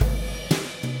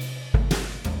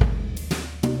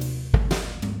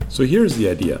So here's the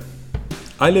idea.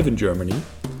 I live in Germany,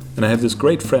 and I have this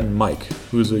great friend Mike,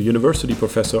 who's a university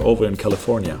professor over in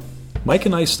California. Mike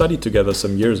and I studied together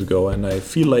some years ago, and I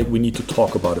feel like we need to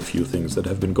talk about a few things that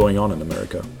have been going on in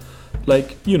America.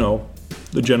 Like,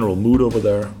 the general mood over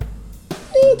there.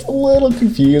 It's a little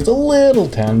confused, a little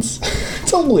tense.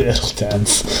 It's a little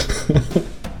tense.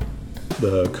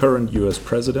 The current US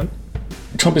president.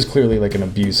 Trump is clearly like an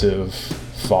abusive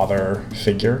father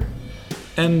figure.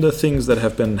 And the things that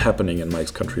have been happening in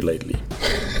Mike's country lately.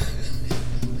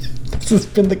 This has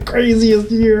been the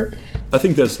craziest year. I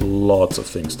think there's lots of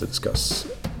things to discuss,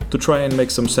 to try and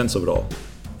make some sense of it all,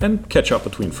 and catch up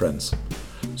between friends.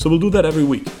 So we'll do that every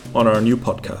week on our new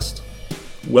podcast.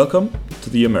 Welcome to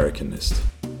the Americanist.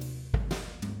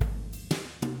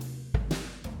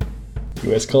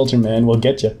 US culture, man, we'll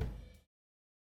get you.